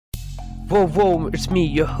Whoa, it's me,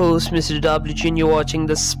 your host, Mr. WG, and you're watching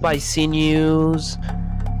the Spicy News.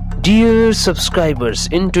 Dear subscribers,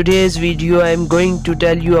 in today's video, I am going to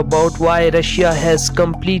tell you about why Russia has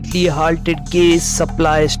completely halted gas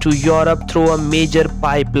supplies to Europe through a major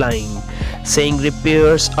pipeline, saying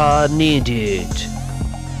repairs are needed.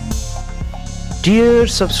 Dear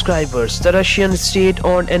subscribers, the Russian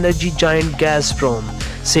state-owned energy giant Gazprom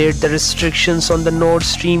said the restrictions on the Nord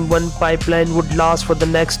Stream 1 pipeline would last for the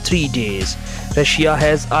next 3 days. Russia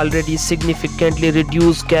has already significantly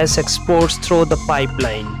reduced gas exports through the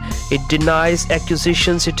pipeline. It denies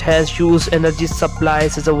accusations it has used energy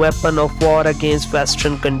supplies as a weapon of war against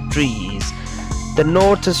Western countries. The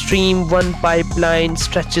Nord Stream 1 pipeline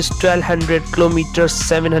stretches 1200 kilometers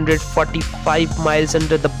 745 miles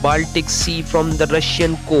under the Baltic Sea from the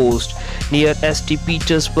Russian coast near St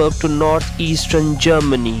Petersburg to northeastern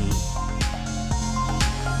Germany.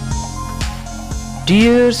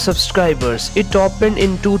 Dear subscribers, it opened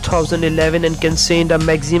in 2011 and contained a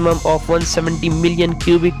maximum of 170 million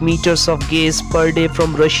cubic meters of gas per day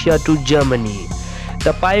from Russia to Germany.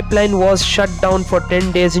 The pipeline was shut down for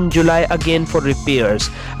 10 days in July again for repairs,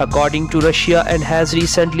 according to Russia, and has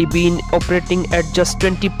recently been operating at just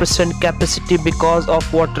 20% capacity because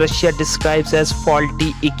of what Russia describes as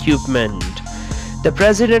faulty equipment. The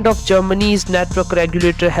president of Germany's network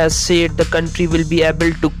regulator has said the country will be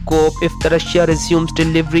able to cope if Russia resumes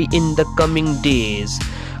delivery in the coming days.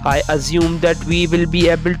 I assume that we will be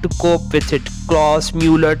able to cope with it, Klaus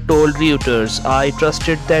Mueller told Reuters. I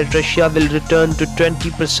trusted that Russia will return to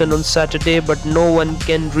 20% on Saturday, but no one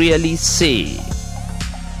can really say.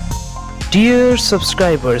 Dear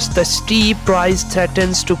subscribers, the steep rise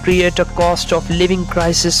threatens to create a cost of living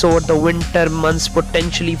crisis over the winter months,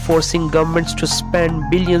 potentially forcing governments to spend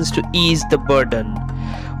billions to ease the burden.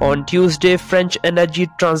 On Tuesday, French Energy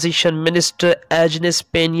Transition Minister Agnès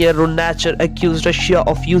Pannier-Runacher accused Russia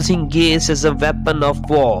of using gas as a weapon of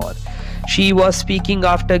war. She was speaking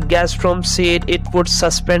after Gazprom said it would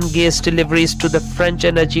suspend gas deliveries to the French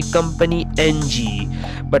energy company ENGIE.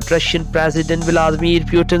 But Russian President Vladimir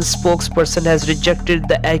Putin's spokesperson has rejected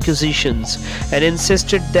the accusations and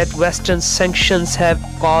insisted that Western sanctions have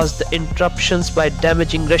caused the interruptions by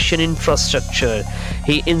damaging Russian infrastructure.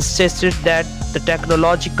 He insisted that the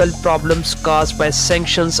technological problems caused by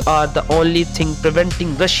sanctions are the only thing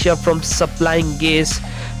preventing Russia from supplying gas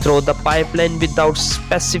through the pipeline without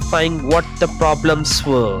specifying what the problems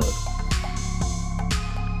were.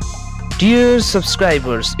 Dear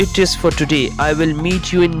subscribers, it is for today. I will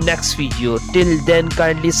meet you in next video. Till then,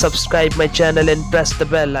 kindly subscribe my channel and press the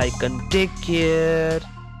bell icon. Take care.